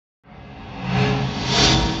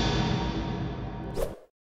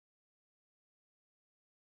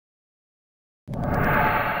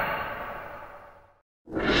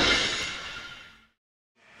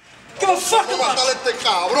fuck Vamos a matar a este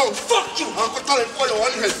cabrón. Fuck you. Vamos a cortarle el cuello,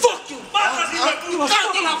 Ángel. Fuck you.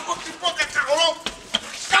 Cállate la fucking boca, cabrón.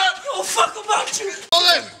 Yo, fuck about you.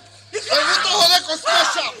 Joder. Me gusta joder con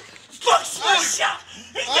Smasha. Fuck Smasha.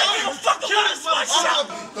 He gave me a fuck about Smasha.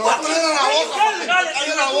 Te voy a poner en la boca, papi.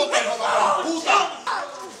 Cállate la boca, puta.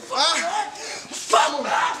 Fuck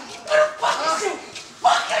that. Fuck you.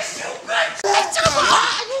 Fuck that shit, bitch.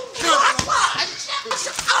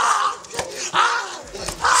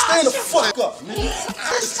 Stand the fuck up, man. I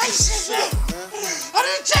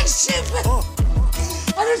didn't take shit, man.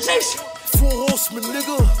 I didn't take shit. 4 Horsemen,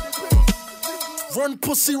 nigga. Run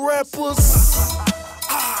pussy rappers.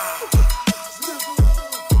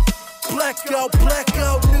 Blackout,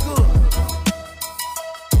 blackout, nigga.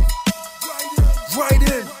 Right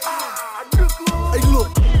in. Hey,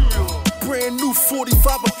 look. Brand new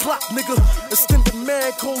 45 o'clock, nigga. Extended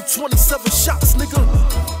mag hold 27 shots, nigga.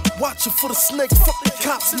 Watching for the snakes, fuck the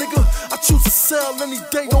cops, nigga. I choose to sell any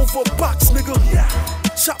day over a box, nigga.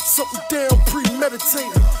 Chop something down,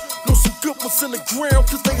 premeditated. Know some good ones in the ground,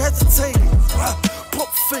 cause they hesitated. Pump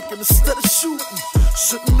faking instead of shooting.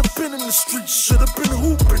 Shouldn't have been in the streets, should have been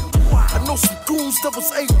hooping. I know some goons that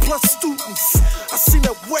was A+ students. I seen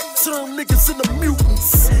that wet turn niggas into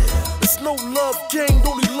mutants. It's no love gained,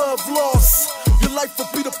 only love lost. Your life will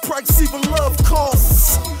be the price even love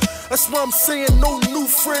costs. That's why I'm saying no new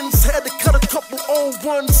friends. Had to cut a couple old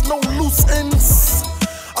ones, no loose ends.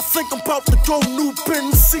 I think I'm about to go new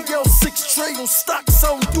Benz. CL6 trade on stocks, I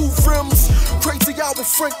don't do rims. Crazy hour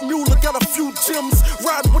Frank Mueller, got a few gems.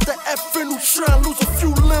 Riding with the FN who try and lose a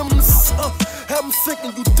few limbs. Have them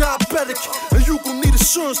thinking you diabetic, and you gon' need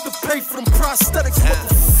insurance to pay for them prosthetics,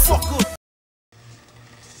 motherfucker.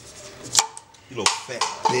 You little fat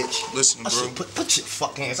bitch. Listen, bro. Put your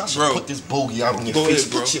fucking hands. I should put this bogey out on your face.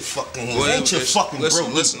 Ahead, bro. Put your fucking hands. Ain't your fucking bro.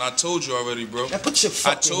 Listen, I told you already, bro. Now put your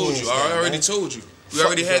fucking hands. I told you. I already told you. We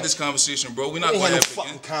already had this conversation, bro. We're not gonna have no it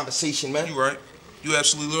fucking again. conversation, man. You right. You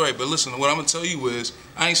absolutely right. But listen, what I'm gonna tell you is,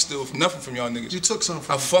 I ain't steal nothing from y'all niggas. You took something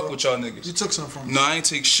from I fuck with y'all niggas. You took something from me. No, I ain't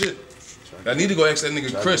take shit. I need to go ask that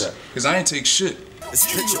nigga Chris, cause I ain't take shit. It's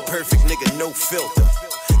picture perfect, nigga, no filter.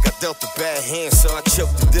 Got dealt a bad hand, so I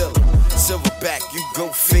choked the dealer. Silverback, you go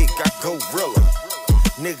fake, I go realer.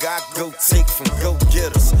 Nigga, I go take from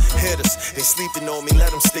go-getters, hitters. They sleeping on me,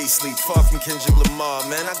 let them stay sleep. Far from Kendrick Lamar,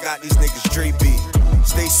 man, I got these niggas Dre beat.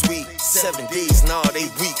 Stay sweet, 7 days, nah, they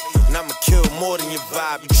weak. And I'ma kill more than your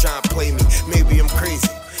vibe, you tryna play me. Maybe I'm crazy.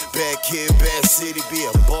 Bad kid, bad city, be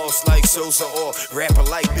a boss like Sosa or rapper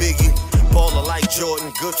like Biggie. Baller like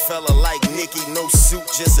Jordan, good fella like Nicky. No suit,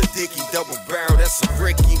 just a dicky. Double barrel, that's a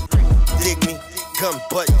Ricky. Dig me, gun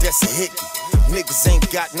butt, that's a hickey. Niggas ain't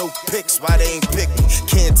got no picks, why they ain't pick me?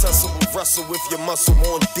 Can't tussle with Russell with your muscle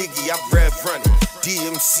on Diggy. I'm Rev running,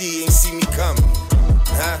 DMC ain't see me coming.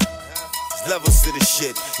 Huh? Levels to the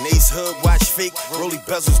shit. Nace hood, watch fake, rolly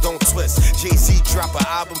bezels don't twist. Jay-Z drop an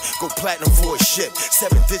album, go platinum for a ship.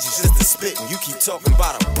 7 digits just to spit, and you keep talking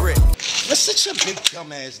about a brick. Let's sit your big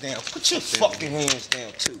dumb ass down. Put your fucking hands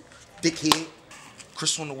down too, dickhead.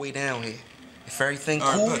 Chris on the way down here. If everything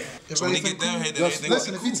cool, so when he get down here, then everything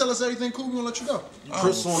listen, if you tell us everything cool, we gonna let you go.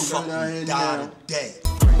 Chris on the way down here now. Dead.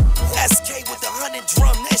 SK with the 100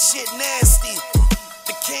 drum, that shit nasty.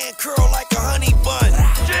 The can curl like a honey bun.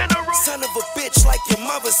 Son of a bitch like your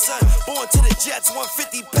mother's son. Born to the Jets,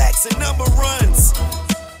 150 packs and number runs.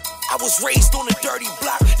 I was raised on a dirty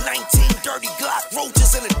block, 19 dirty Glock,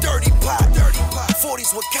 roaches in a dirty pot.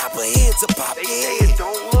 40s with copper heads, a pop your head.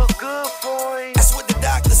 Don't look good for you. That's what the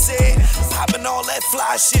doctor said. Popping all that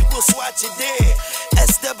fly shit, we'll swat you dead.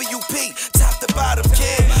 SWP, top to bottom,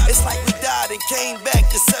 kid. It's like we died and came back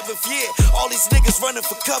the 7th year. All these niggas running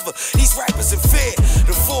for cover, these rappers in fear.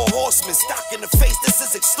 The 4 Horsemen, stock in the face, this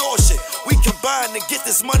is extortion. We combine to get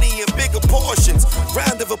this money in bigger portions.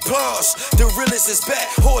 Round of applause, the realest is back.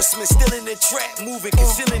 Horsemen still in the trap, moving,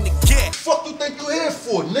 concealing the gap. Fuck you think you here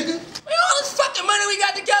for, nigga? Man, all this fucking money we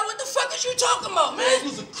got together, what the fuck is you talking about, man? You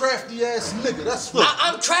was a crafty ass nigga, that's what.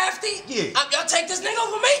 I'm crafty? Yeah. Y'all take this nigga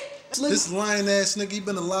over me? This lying ass nigga, he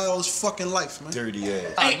been a liar all his fucking life, man. Dirty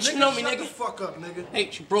ass. Hey, you know me, Shut nigga. the fuck up, nigga. Hey,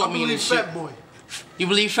 you brought me in this shit. Fat Boy. You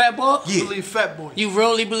believe Fat Boy? Yeah. You believe Fat Boy. You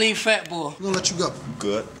really believe Fat Boy? We're gonna let you go.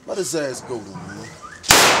 Good. Let his ass go, man.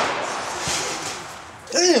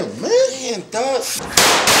 Damn, man. Damn, dog.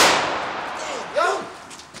 Yo,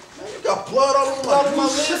 man, you got blood all over my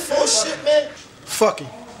lip for shit, man. Fuck him.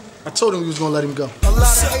 I told him we was gonna let him go. A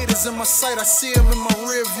lot of haters in my sight, I see him in my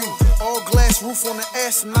rear view. All glass roof on the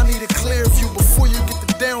ass and I need a clear view. Before you get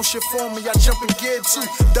the downshift for me, I jump in gear too.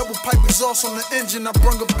 Double pipe exhaust on the engine, I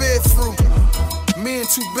brung a bed through. Me and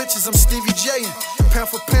two bitches, I'm Stevie J-in'. Pound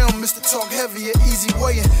for pound, Mr. Talk Heavy, an easy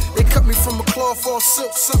weighing. They cut me from a cloth all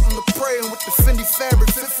silk, something to pray in. With the Fendi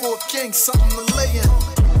fabric, fit for a king, something to lay in.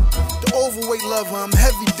 The overweight lover, I'm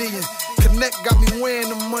heavy D'ing. Connect got me wearing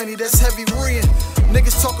the money, that's heavy reeing.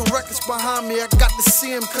 Niggas talking records behind me, I got to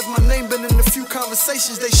see him. Cause my name been in a few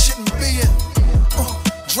conversations they shouldn't be in.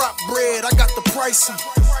 Drop bread, I got the pricing.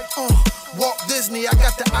 Walt Disney, I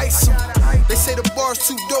got the ice 'em. They say the bar's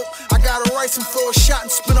too dope, I gotta rice 'em. Throw a shot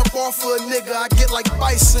and spin up off of a nigga, I get like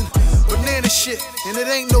Bison. Banana shit, and it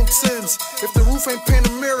ain't no Timbs. If the roof ain't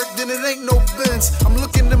Panameric, then it ain't no Benz. I'm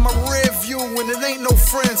looking in my rear view and it ain't no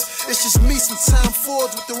friends. It's just me, some time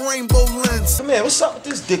Fords with the rainbow lens. Come here, what's up with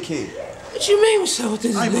this dickhead? What you mean what's up with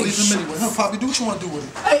this I ain't nigga? believe him anyway. Huh, Poppy, do what you want to do with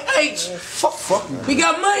it. Hey, Fuck me. we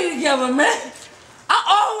got money together, man. I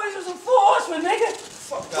always